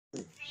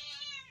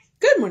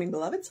Good morning,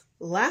 beloveds.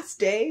 Last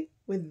day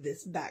with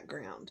this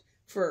background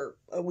for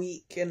a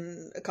week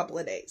and a couple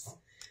of days.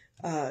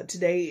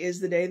 Today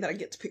is the day that I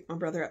get to pick my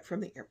brother up from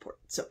the airport.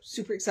 So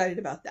super excited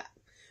about that.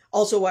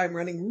 Also why I'm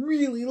running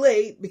really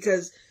late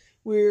because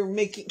we're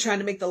trying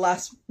to make the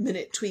last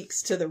minute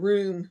tweaks to the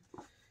room.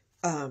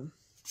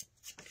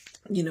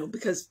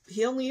 Because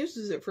he only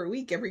uses it for a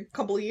week every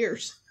couple of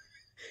years.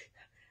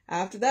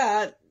 After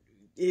that,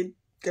 it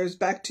goes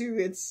back to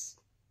its,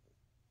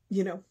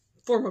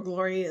 former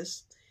glory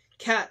as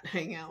cat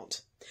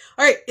hangout.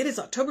 All right, it is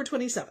October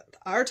 27th.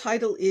 Our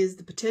title is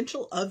The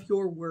Potential of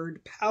Your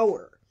Word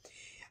Power.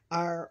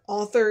 Our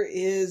author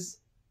is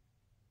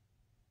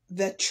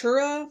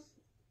Vetura,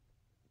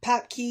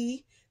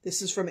 Papke.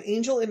 This is from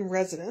Angel in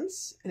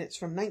Residence, and it's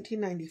from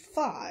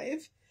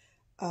 1995,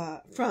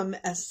 from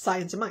A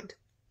Science of Mind.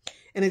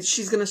 And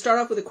she's going to start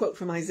off with a quote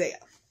from Isaiah.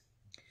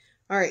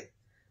 All right.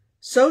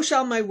 So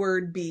shall my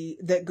word be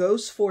that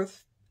goes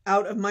forth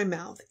out of my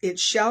mouth. It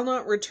shall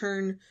not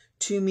return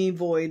to me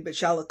void, but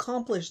shall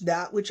accomplish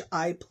that which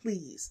I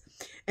please.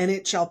 And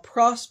it shall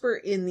prosper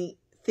in the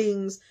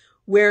things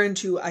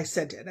whereunto I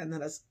sent it. And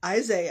that is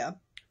Isaiah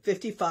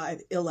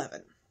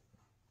 55:11.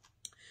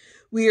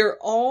 We are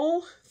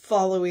all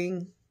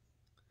following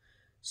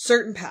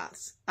certain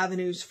paths,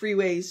 avenues,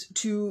 freeways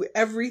to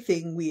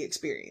everything we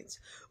experience.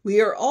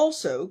 We are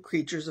also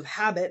creatures of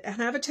habit and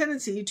have a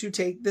tendency to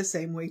take the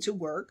same way to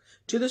work,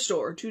 to the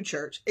store, to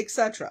church,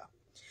 etc.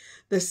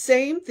 The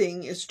same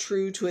thing is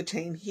true to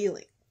attain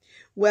healing.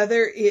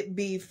 Whether it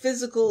be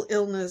physical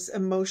illness,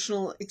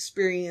 emotional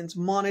experience,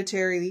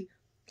 monetary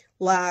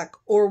lack,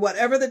 or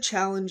whatever the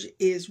challenge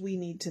is we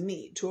need to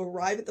meet, to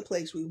arrive at the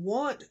place we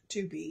want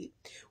to be,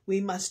 we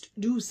must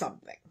do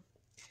something.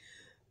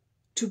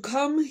 To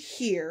come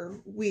here,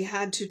 we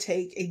had to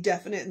take a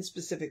definite and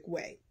specific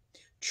way.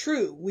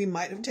 True, we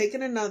might have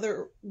taken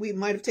other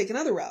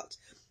routes,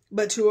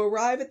 but to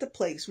arrive at the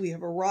place we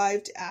have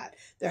arrived at,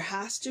 there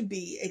has to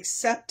be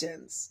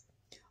acceptance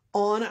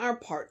on our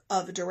part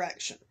of a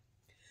direction.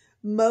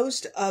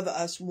 Most of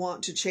us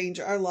want to change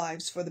our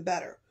lives for the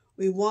better.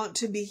 We want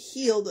to be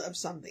healed of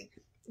something,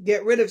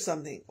 get rid of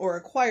something, or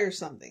acquire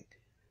something.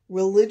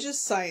 Religious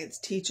science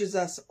teaches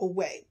us a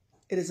way.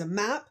 It is a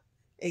map,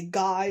 a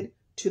guide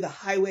to the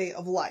highway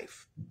of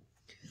life.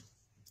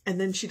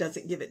 And then she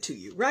doesn't give it to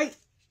you, right?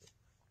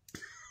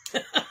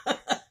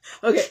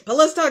 Okay, but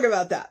let's talk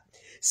about that.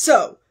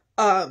 So,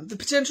 the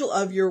potential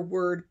of your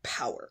word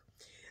power.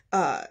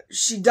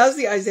 She does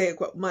the Isaiah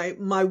quote,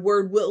 my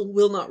word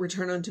will not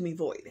return unto me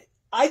void.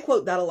 I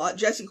quote that a lot.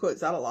 Jesse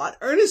quotes that a lot.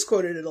 Ernest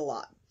quoted it a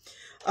lot.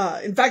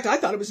 In fact, I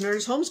thought it was an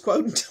Ernest Holmes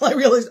quote until I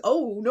realized,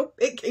 oh, nope,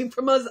 it came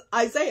from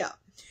Isaiah.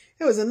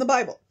 It was in the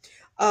Bible.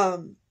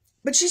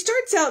 But she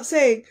starts out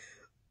saying,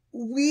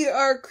 we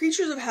are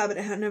creatures of habit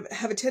and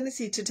have a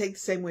tendency to take the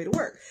same way to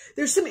work.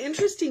 There's some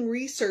interesting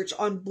research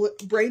on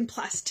brain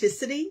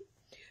plasticity.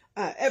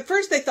 At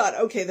first they thought,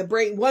 okay,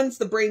 once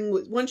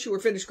you were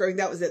finished growing,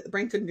 that was it. The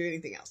brain couldn't do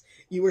anything else.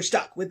 You were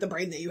stuck with the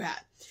brain that you had.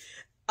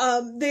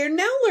 They're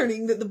now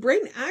learning that the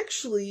brain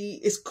actually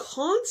is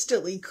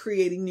constantly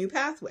creating new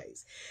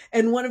pathways.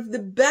 And one of the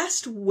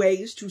best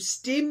ways to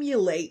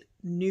stimulate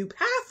new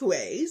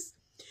pathways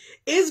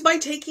is by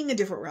taking a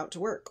different route to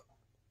work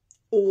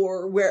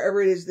or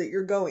wherever it is that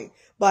you're going,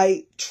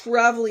 by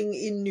traveling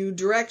in new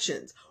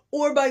directions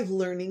or by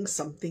learning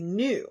something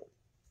new.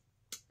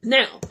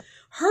 Now,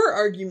 her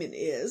argument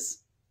is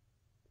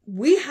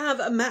we have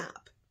a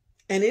map.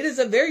 And it is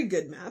a very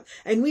good map,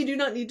 and we do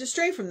not need to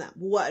stray from that.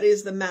 What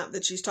is the map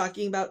that she's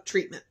talking about?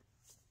 Treatment.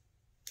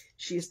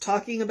 She is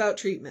talking about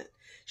treatment.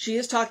 She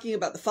is talking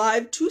about the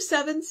 5 to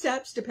 7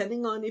 steps,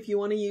 depending on if you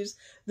want to use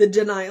the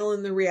denial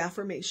and the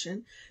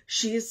reaffirmation.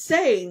 She is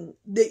saying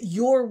that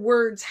your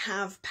words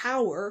have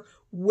power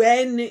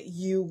when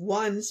you,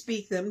 1,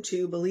 speak them,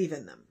 2, believe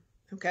in them.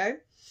 Okay?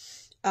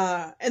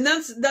 And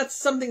that's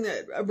something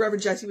that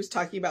Reverend Jesse was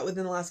talking about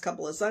within the last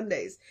couple of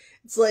Sundays.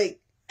 It's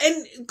like,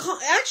 and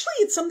actually,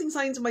 it's something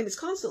Science of Mind is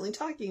constantly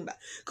talking about.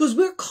 Because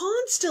we're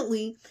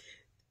constantly,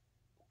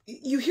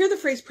 you hear the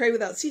phrase pray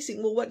without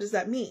ceasing. Well, what does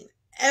that mean?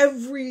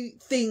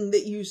 Everything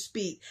that you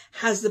speak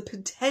has the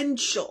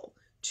potential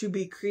to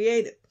be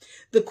creative.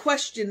 The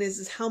question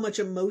is how much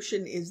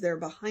emotion is there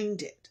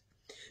behind it?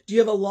 Do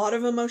you have a lot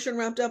of emotion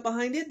wrapped up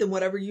behind it? Then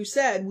whatever you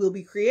said will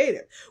be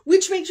creative.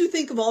 Which makes you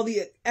think of all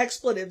the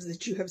expletives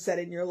that you have said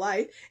in your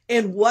life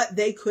and what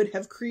they could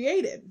have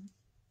created.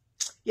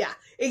 Yeah,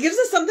 it gives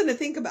us something to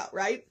think about,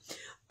 right?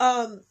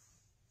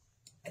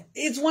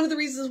 It's one of the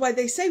reasons why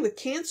they say with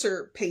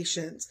cancer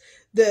patients,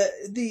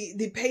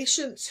 the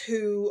patients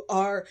who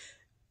are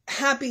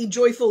happy,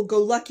 joyful,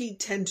 go lucky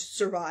tend to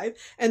survive,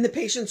 and the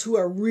patients who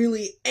are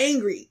really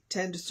angry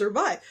tend to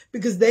survive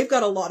because they've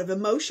got a lot of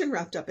emotion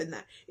wrapped up in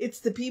that. It's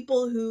the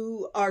people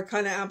who are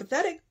kind of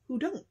apathetic who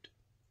don't.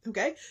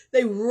 Okay?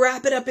 They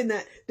wrap it up in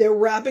that. They're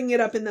wrapping it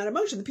up in that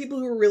emotion. The people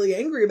who are really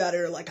angry about it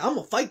are like, I'm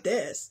gonna fight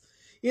this.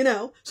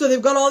 So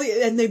they've got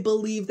and they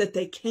believe that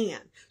they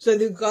can. So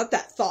they've got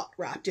that thought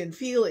wrapped in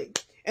feeling.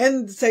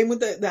 And same with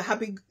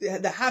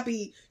the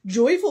happy,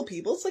 joyful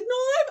people. It's like, no,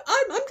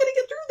 I'm going to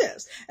get through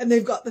this. And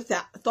they've got the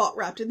thought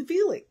wrapped in the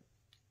feeling.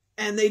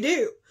 And they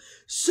do.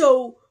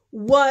 So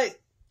what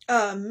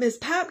Ms.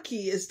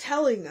 Papke is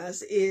telling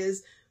us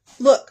is,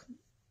 look,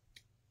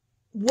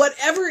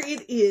 whatever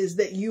it is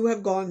that you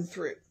have gone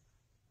through,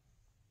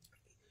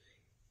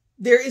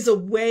 there is a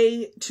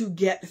way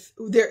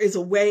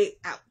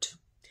out.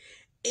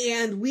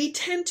 And we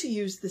tend to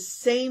use the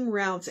same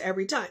routes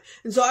every time.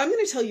 And so I'm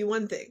going to tell you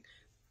one thing.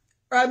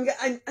 Or I'm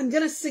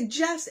going to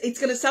suggest, it's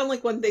going to sound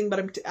like one thing, but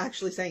I'm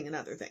actually saying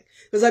another thing.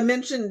 Because I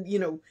mentioned,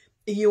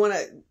 you want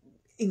to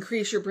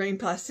increase your brain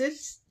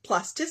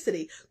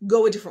plasticity,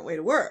 go a different way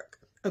to work.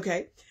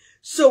 Okay.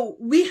 So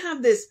we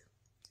have this,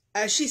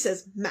 as she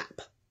says,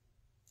 map.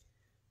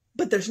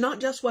 But there's not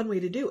just one way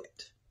to do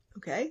it.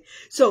 Okay.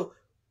 So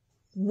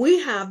we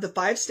have the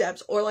 5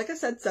 steps, or like I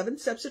said, 7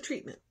 steps of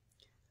treatment.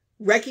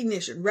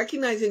 Recognition,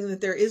 recognizing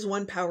that there is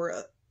one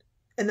power,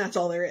 and that's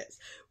all there is.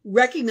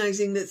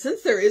 Recognizing that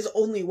since there is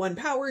only one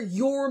power,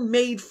 you're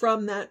made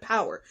from that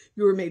power.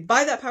 You were made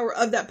by that power,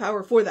 of that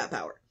power, for that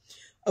power.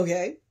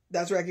 Okay,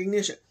 that's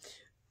recognition.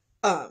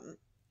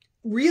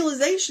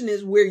 Realization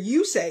is where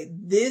you say,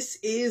 this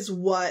is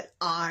what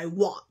I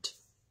want.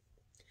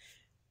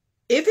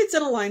 If it's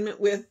in alignment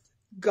with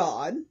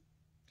God,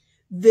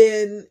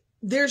 then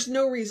there's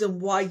no reason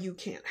why you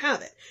can't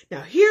have it.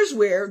 Now, here's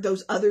where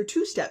those other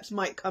 2 steps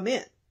might come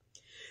in.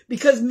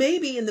 Because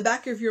maybe in the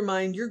back of your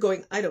mind, you're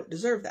going, I don't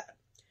deserve that.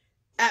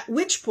 At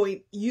which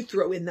point you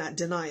throw in that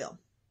denial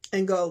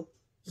and go,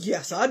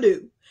 yes, I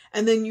do.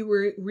 And then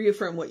you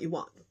reaffirm what you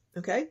want.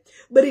 Okay.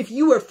 But if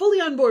you are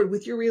fully on board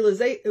with your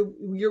realization, then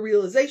you don't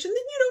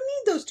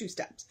need those 2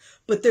 steps,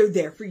 but they're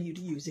there for you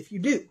to use if you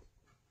do.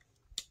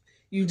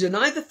 You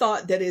deny the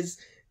thought that is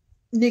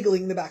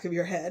niggling the back of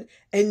your head,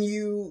 and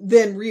you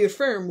then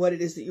reaffirm what it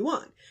is that you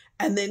want.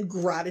 And then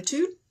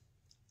gratitude.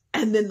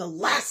 And then the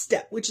last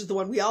step, which is the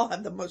one we all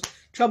have the most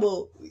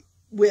trouble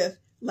with,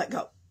 let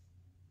go.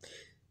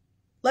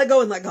 Let go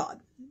and let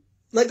God.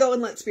 Let go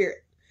and let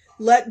Spirit.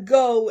 Let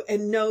go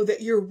and know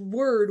that your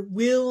word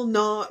will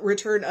not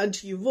return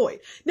unto you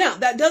void. Now,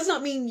 that does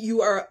not mean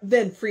you are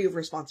then free of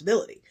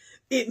responsibility.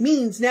 It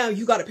means now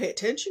you got to pay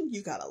attention.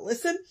 You got to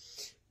listen.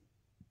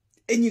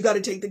 And you got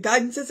to take the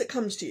guidance as it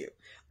comes to you.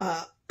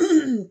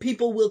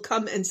 People will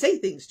come and say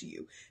things to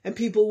you, and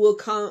people will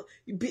come,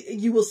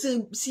 you will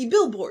see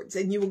billboards,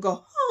 and you will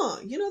go,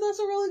 that's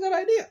a really good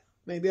idea.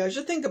 Maybe I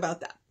should think about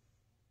that.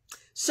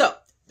 So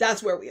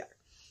that's where we are.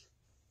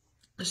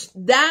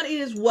 That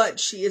is what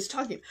she is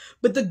talking about.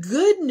 But the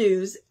good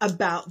news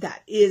about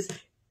that is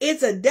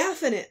it's a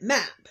definite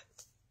map,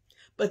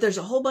 but there's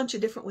a whole bunch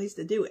of different ways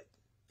to do it.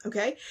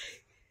 Okay.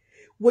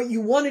 What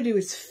you want to do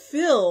is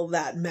fill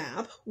that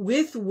map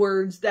with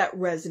words that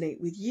resonate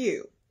with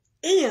you.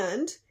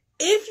 And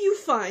if you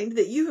find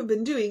that you have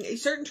been doing a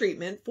certain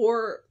treatment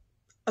for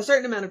a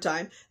certain amount of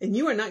time and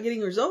you are not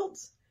getting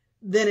results,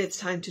 then it's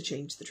time to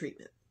change the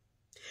treatment.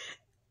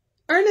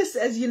 Ernest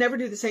says you never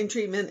do the same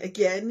treatment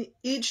again.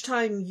 Each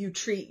time you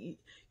treat,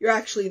 you're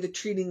actually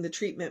treating the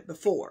treatment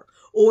before,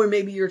 or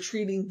maybe you're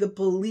treating the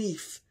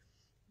belief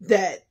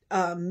that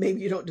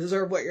maybe you don't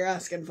deserve what you're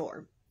asking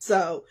for.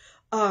 So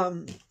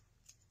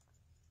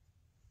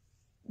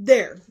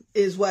there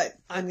is what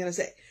I'm going to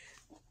say.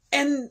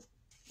 And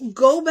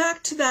go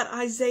back to that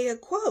Isaiah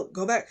quote.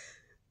 Go back.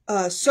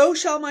 So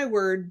shall my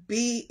word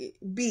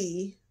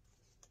be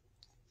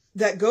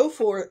that goeth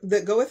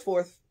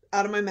forth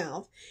out of my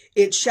mouth.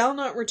 It shall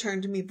not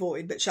return to me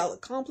void, but shall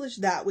accomplish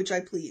that which I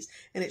please,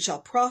 and it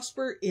shall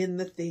prosper in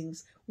the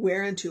things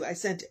whereunto I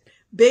sent it.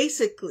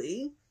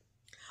 Basically,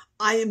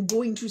 I am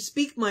going to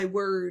speak my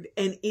word,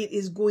 and it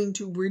is going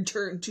to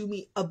return to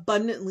me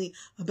abundantly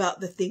about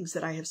the things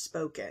that I have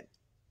spoken.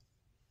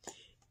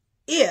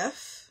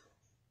 If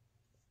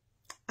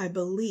I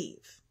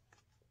believe.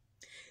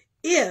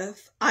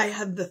 If I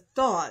have the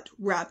thought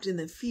wrapped in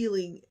the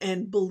feeling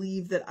and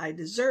believe that I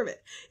deserve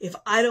it. If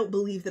I don't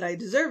believe that I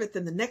deserve it,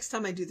 then the next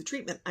time I do the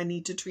treatment, I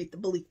need to treat the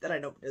belief that I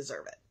don't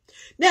deserve it.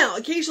 Now,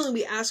 occasionally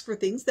we ask for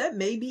things that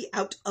may be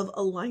out of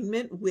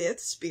alignment with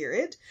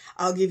spirit.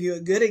 I'll give you a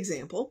good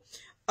example.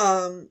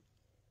 When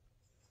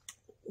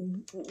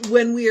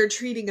we are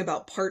treating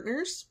about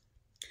partners,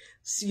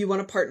 so you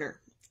want a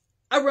partner,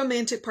 a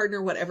romantic partner,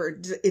 whatever,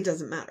 it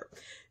doesn't matter.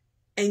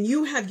 And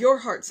you have your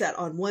heart set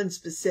on one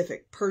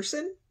specific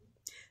person,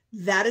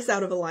 that is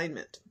out of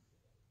alignment.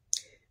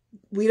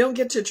 We don't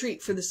get to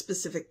treat for the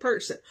specific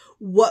person.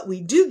 What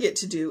we do get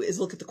to do is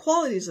look at the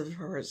qualities of the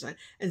person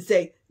and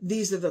say,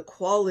 these are the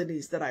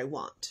qualities that I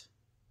want.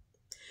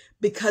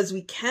 Because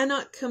we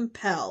cannot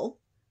compel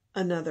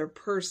another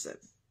person.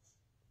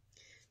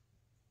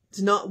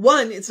 It's not,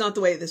 one, it's not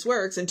the way this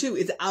works. And 2,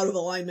 it's out of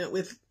alignment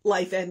with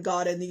life and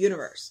God and the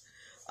universe.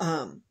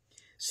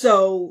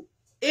 So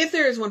if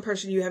there is one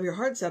person you have your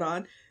heart set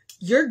on,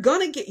 you're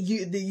going to get,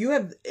 you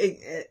have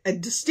a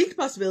distinct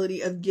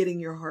possibility of getting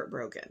your heart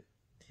broken.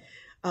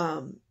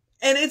 And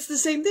it's the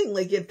same thing.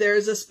 Like if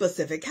there's a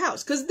specific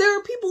house, because there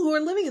are people who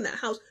are living in that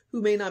house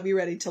who may not be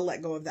ready to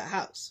let go of that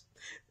house.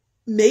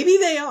 Maybe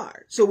they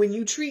are. So when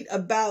you treat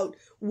about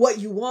what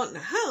you want in a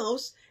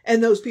house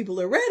and those people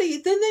are ready,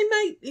 then they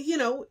might,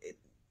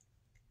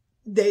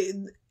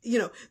 the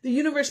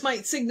universe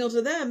might signal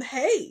to them,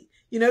 hey,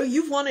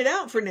 you've wanted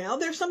out for now.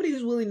 There's somebody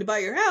who's willing to buy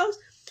your house.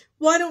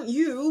 Why don't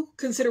you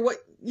consider what,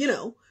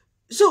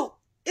 so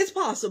it's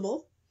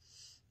possible.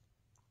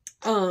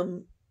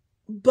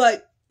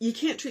 But you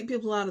can't treat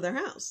people out of their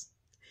house.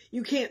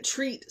 You can't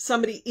treat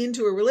somebody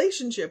into a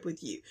relationship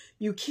with you.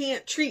 You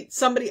can't treat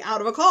somebody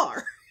out of a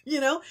car.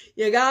 You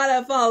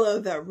gotta follow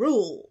the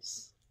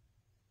rules.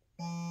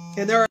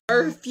 And there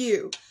are a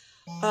few.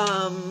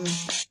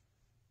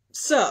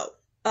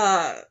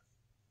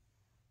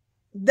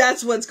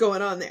 That's what's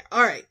going on there.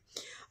 All right.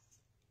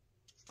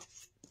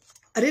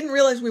 I didn't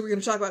realize we were going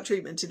to talk about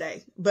treatment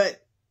today,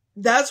 but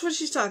that's what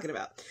she's talking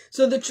about.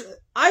 So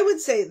I would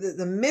say that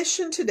the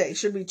mission today,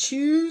 should we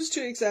choose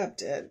to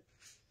accept it?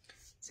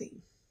 Let's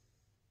see.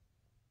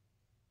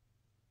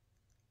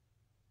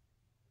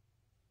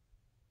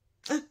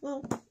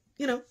 Well,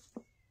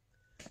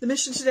 the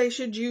mission today,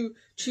 should you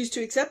choose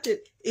to accept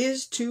it,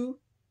 is to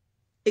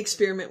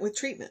experiment with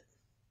treatment.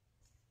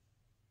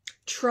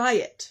 Try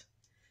it.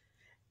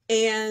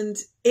 And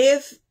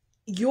if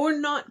you're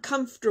not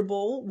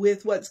comfortable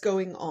with what's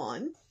going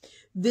on,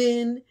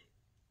 then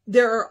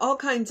there are all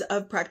kinds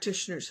of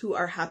practitioners who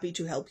are happy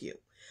to help you.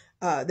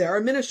 There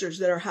are ministers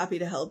that are happy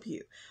to help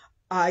you.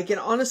 I can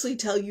honestly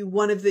tell you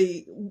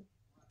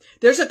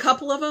there's a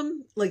couple of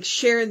them, like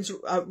Sharon's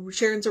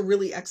a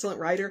really excellent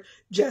writer.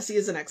 Jesse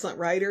is an excellent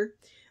writer.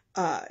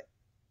 And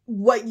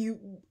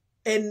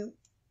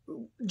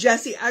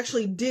Jesse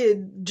actually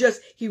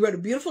he wrote a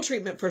beautiful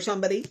treatment for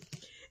somebody,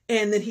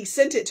 and then he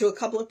sent it to a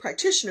couple of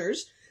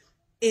practitioners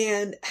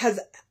and has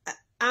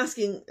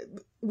asking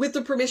with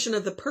the permission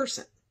of the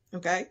person.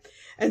 Okay.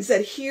 And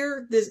said,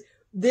 here,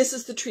 this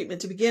is the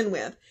treatment to begin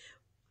with.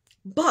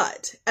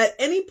 But at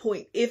any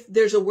point, if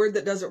there's a word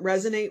that doesn't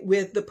resonate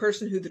with the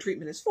person who the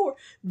treatment is for,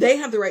 they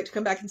have the right to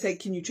come back and say,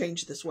 can you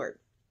change this word?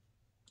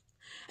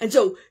 And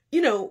so,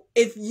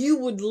 if you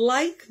would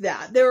like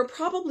that, there are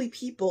probably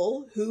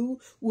people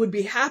who would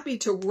be happy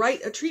to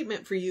write a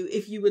treatment for you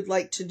if you would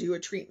like to do a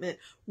treatment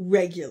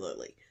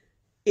regularly.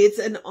 It's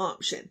an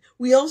option.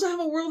 We also have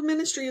a World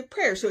Ministry of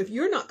Prayer. So if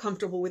you're not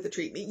comfortable with the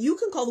treatment, you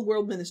can call the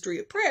World Ministry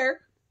of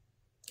Prayer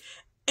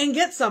and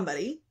get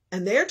somebody,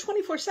 and they're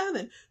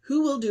 24/7,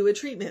 who will do a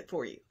treatment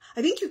for you.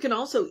 I think you can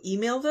also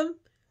email them,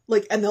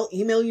 and they'll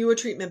email you a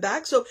treatment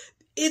back. So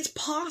it's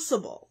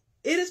possible.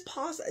 It is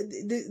possible.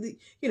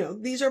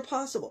 These are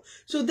possible.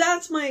 So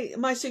that's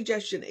my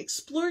suggestion.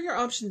 Explore your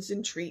options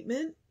in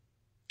treatment,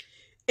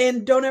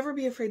 and don't ever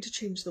be afraid to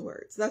change the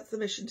words. That's the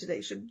mission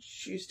today. Should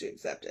choose to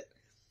accept it.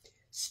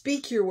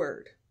 Speak your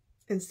word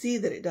and see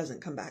that it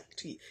doesn't come back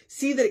to you.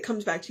 See that it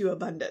comes back to you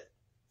abundant.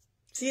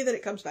 See that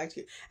it comes back to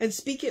you, and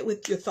speak it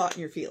with your thought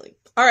and your feeling.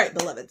 All right,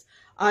 beloveds,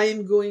 I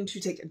am going to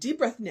take a deep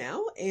breath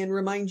now and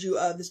remind you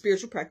of the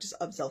spiritual practice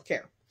of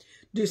self-care.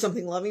 Do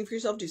something loving for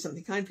yourself. Do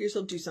something kind for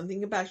yourself. Do something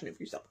compassionate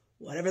for yourself.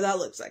 Whatever that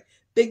looks like.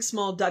 Big,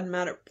 small, doesn't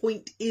matter.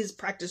 Point is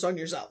practice on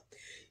yourself.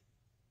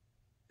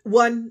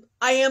 1,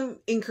 I am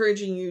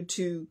encouraging you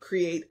to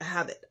create a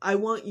habit. I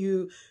want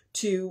you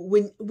to,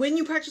 when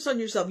you practice on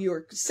yourself, you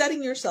are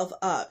setting yourself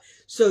up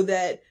so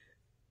that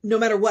no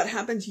matter what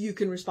happens, you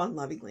can respond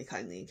lovingly,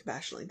 kindly, and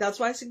compassionately. That's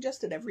why I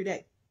suggest it every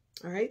day.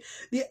 All right.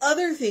 The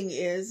other thing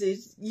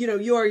is,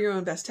 you are your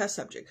own best test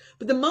subject.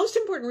 But the most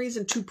important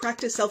reason to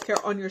practice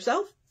self-care on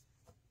yourself,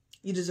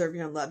 you deserve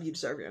your own love. You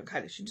deserve your own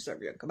kindness. You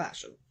deserve your own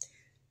compassion.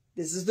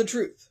 This is the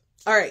truth.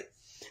 All right.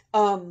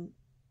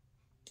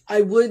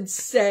 I would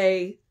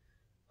say,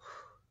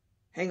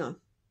 hang on.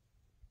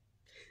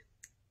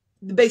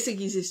 The basic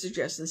easy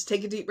suggestions: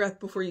 take a deep breath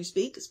before you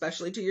speak,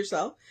 especially to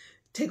yourself.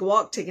 Take a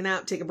walk, take a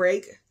nap, take a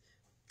break.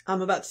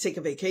 I'm about to take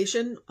a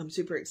vacation. I'm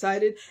super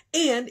excited.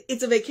 And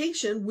it's a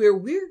vacation where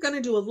we're going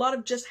to do a lot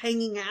of just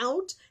hanging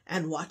out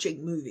and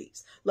watching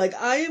movies.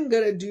 I am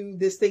going to do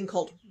this thing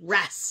called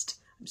rest.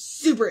 I'm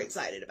super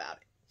excited about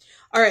it.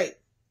 All right.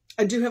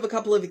 I do have a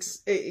couple of,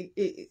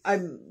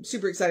 I'm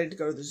super excited to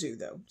go to the zoo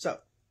though. So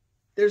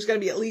there's going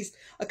to be at least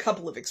a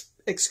couple of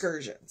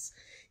excursions.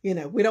 We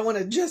don't want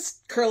to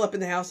just curl up in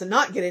the house and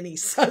not get any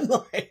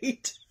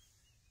sunlight.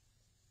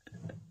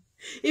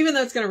 Even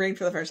though it's going to rain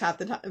for the first half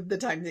the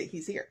time that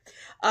he's here.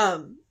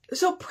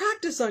 So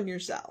practice on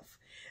yourself.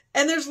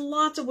 And there's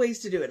lots of ways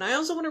to do it. And I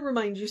also want to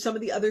remind you some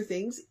of the other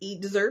things.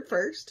 Eat dessert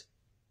first.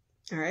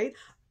 All right.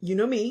 You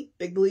know me,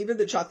 big believer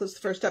that chocolate's the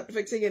first step to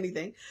fixing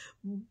anything.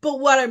 But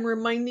what I'm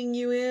reminding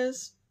you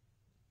is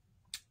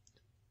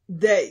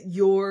that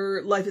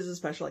your life is a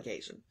special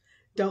occasion.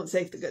 Don't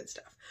save the good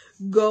stuff.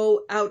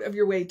 Go out of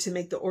your way to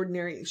make the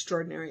ordinary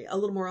extraordinary a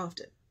little more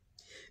often.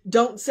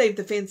 Don't save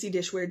the fancy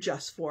dishware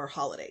just for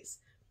holidays.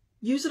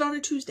 Use it on a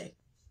Tuesday.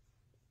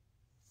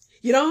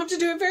 You don't have to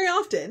do it very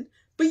often,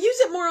 but use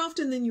it more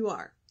often than you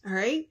are. All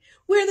right.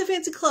 Wear the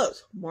fancy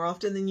clothes more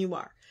often than you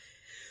are.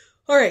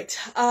 All right.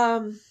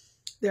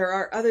 There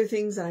are other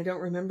things and I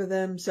don't remember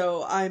them,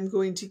 so I'm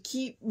going to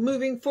keep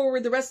moving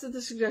forward. The rest of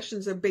the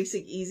suggestions are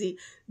basic, easy.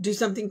 Do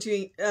something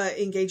to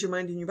engage your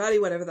mind and your body,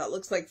 whatever that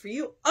looks like for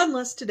you,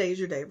 unless today is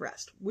your day of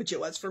rest, which it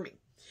was for me.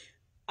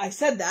 I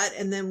said that,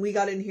 and then we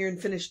got in here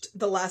and finished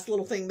the last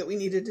little thing that we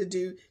needed to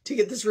do to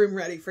get this room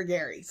ready for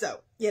Gary. So,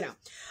 you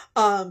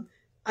know,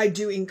 I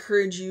do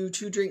encourage you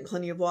to drink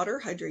plenty of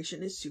water.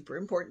 Hydration is super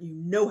important. You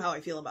know how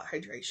I feel about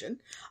hydration.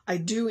 I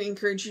do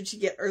encourage you to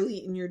get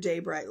early in your day,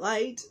 bright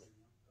light.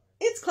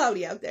 It's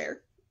cloudy out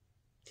there.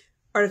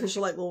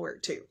 Artificial light will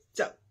work too.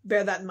 So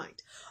bear that in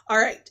mind. All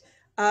right.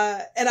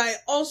 And I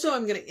also,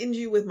 I'm going to end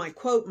you with my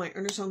quote, my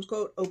Ernest Holmes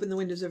quote, open the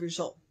windows of your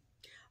soul.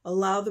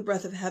 Allow the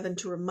breath of heaven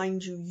to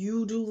remind you,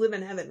 you do live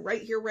in heaven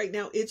right here, right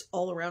now. It's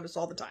all around us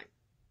all the time.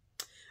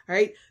 All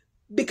right.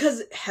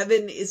 Because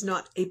heaven is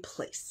not a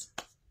place.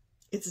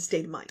 It's a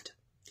state of mind.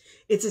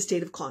 It's a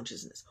state of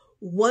consciousness.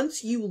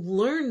 Once you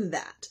learn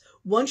that,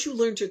 once you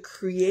learn to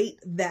create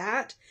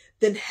that,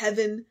 then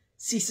heaven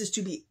ceases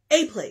to be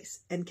a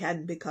place and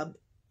can become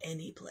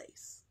any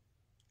place.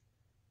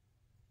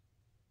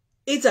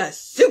 It's a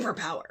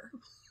superpower.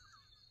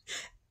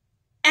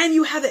 And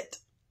you have it.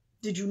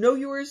 Did you know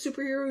you were a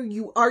superhero?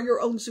 You are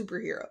your own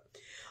superhero.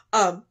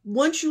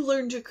 Once you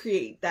learn to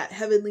create that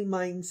heavenly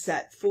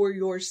mindset for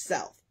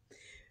yourself,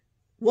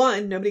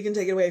 one, nobody can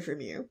take it away from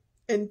you.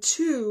 And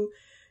two,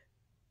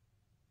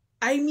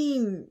 I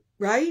mean,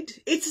 right?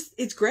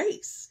 It's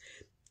grace.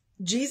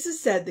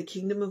 Jesus said the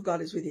kingdom of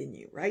God is within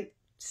you, right?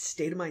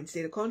 State of mind,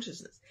 state of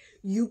consciousness.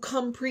 You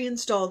come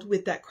pre-installed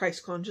with that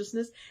Christ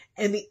consciousness,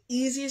 and the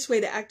easiest way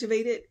to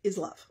activate it is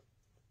love.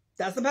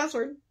 That's the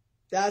password.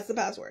 That's the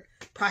password.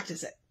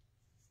 Practice it.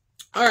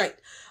 All right.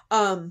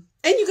 And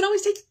you can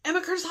always take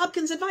Emma Curtis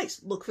Hopkins' advice.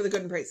 Look for the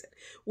good and praise it.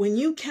 When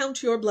you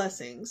count your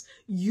blessings,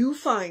 you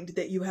find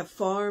that you have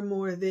far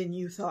more than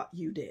you thought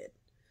you did.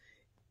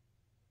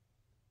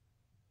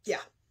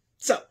 Yeah.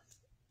 So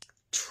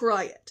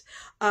try it.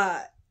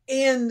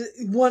 And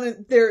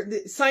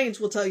the science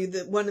will tell you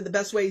that one of the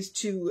best ways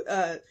to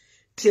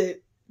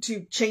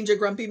change a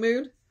grumpy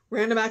mood,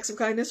 random acts of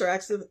kindness or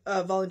acts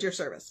of volunteer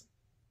service,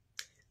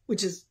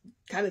 which is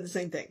kind of the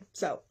same thing.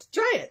 So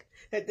try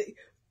it.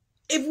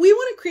 If we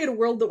want to create a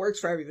world that works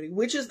for everybody,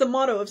 which is the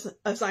motto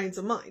of Science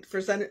of Mind,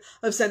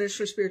 of Centers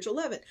for Spiritual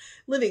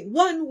Living,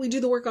 one, we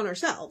do the work on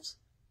ourselves,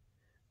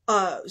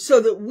 so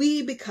that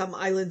we become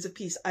islands of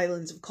peace,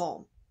 islands of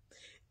calm.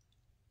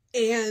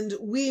 And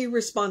we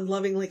respond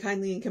lovingly,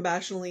 kindly, and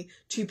compassionately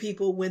to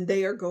people when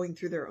they are going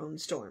through their own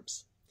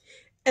storms.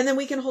 And then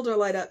we can hold our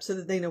light up so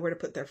that they know where to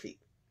put their feet.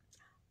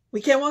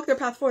 We can't walk their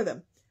path for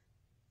them,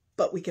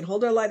 but we can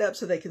hold our light up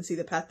so they can see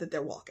the path that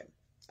they're walking.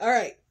 All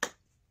right.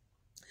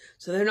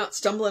 So they're not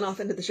stumbling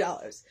off into the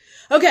shallows.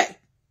 Okay.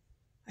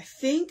 I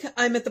think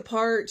I'm at the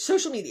part,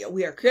 social media.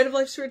 We are Creative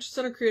Life Spiritual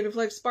Center, Creative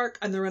Life Spark.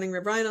 I'm the running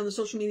Rev Ryan on the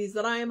social medias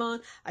that I am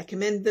on. I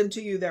commend them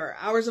to you. There are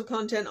hours of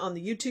content on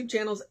the YouTube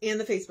channels and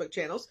the Facebook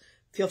channels.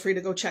 Feel free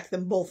to go check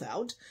them both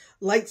out.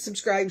 Like,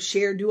 subscribe,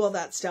 share, do all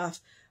that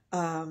stuff.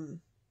 And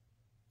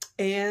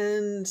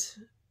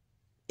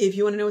if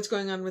you want to know what's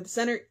going on with the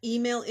center,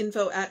 email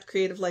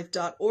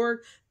info@creativelife.org.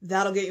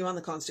 That'll get you on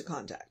the Constant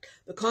Contact.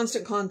 The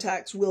Constant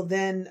Contacts will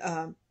then,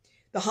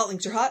 the hot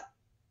links are hot.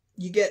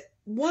 You get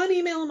one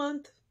email a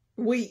month.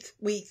 Week.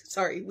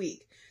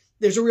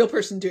 There's a real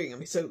person doing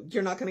them, so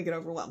you're not going to get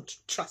overwhelmed.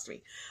 Trust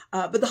me.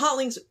 But the hot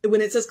links, when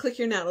it says click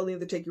here now, it'll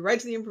either take you right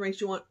to the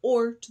information you want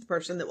or to the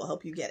person that will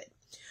help you get it.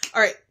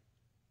 All right.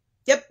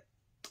 Yep.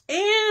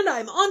 And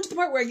I'm on to the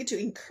part where I get to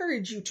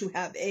encourage you to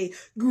have a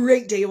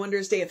great day, a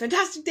wondrous day, a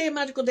fantastic day, a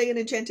magical day, an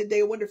enchanted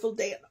day, a wonderful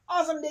day, an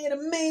awesome day, an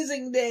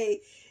amazing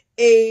day,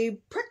 a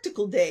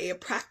practical day, a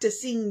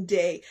practicing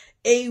day,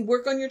 a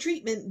work on your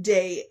treatment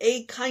day,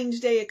 a kind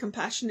day, a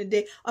compassionate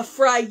day, a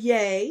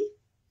Friday,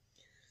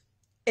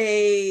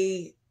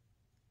 a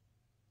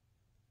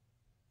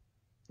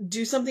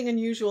do something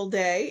unusual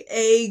day,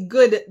 a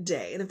good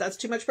day. And if that's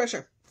too much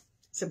pressure,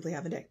 simply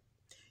have a day.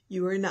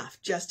 You are enough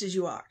just as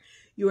you are.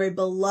 You are a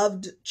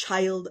beloved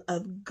child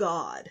of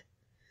God.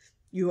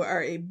 You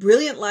are a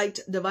brilliant light,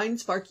 divine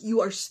spark.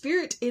 You are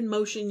spirit in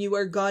motion. You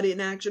are God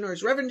in action, or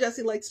as Reverend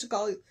Jesse likes to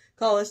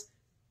call us,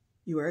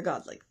 you are a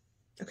godling.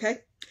 Okay?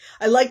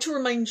 I like to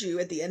remind you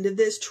at the end of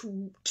this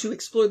to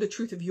explore the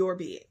truth of your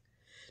being,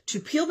 to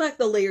peel back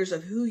the layers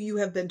of who you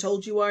have been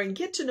told you are and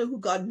get to know who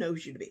God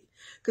knows you to be.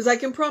 Because I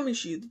can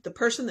promise you that the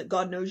person that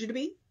God knows you to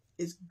be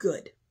is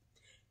good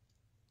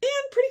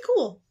and pretty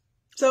cool.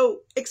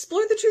 So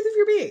explore the truth of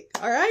your being.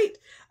 All right.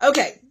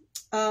 Okay.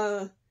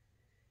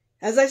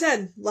 As I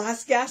said,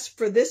 last gasp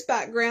for this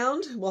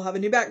background. We'll have a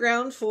new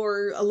background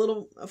for a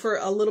little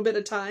bit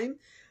of time,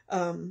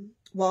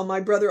 while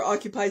my brother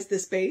occupies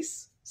this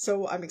space.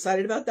 So I'm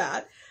excited about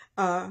that.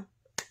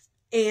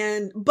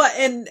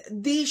 And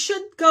these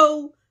should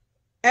go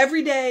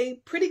every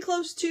day, pretty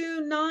close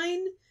to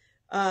 9.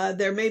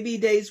 There may be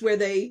days where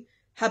they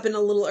happen a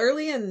little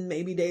early and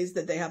maybe days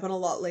that they happen a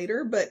lot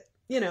later, but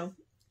you know,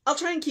 I'll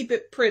try and keep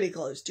it pretty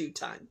close to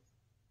time.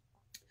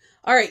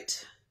 All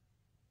right.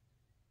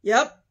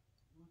 Yep.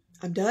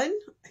 I'm done,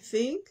 I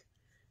think.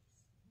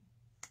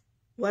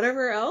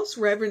 whatever else,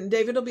 Reverend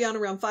David will be on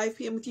around 5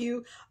 p.m. with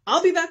you.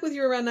 I'll be back with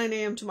you around 9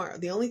 a.m. tomorrow.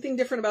 The only thing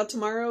different about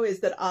tomorrow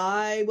is that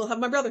I will have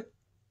my brother.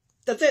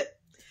 That's it.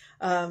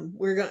 I'm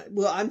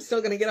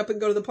still gonna get up and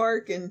go to the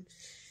park and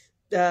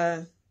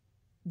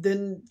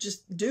then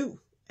just do.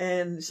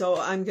 And so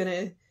I'm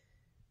gonna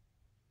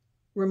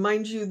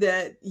remind you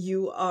that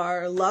you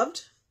are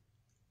loved,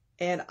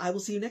 and I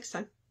will see you next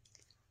time.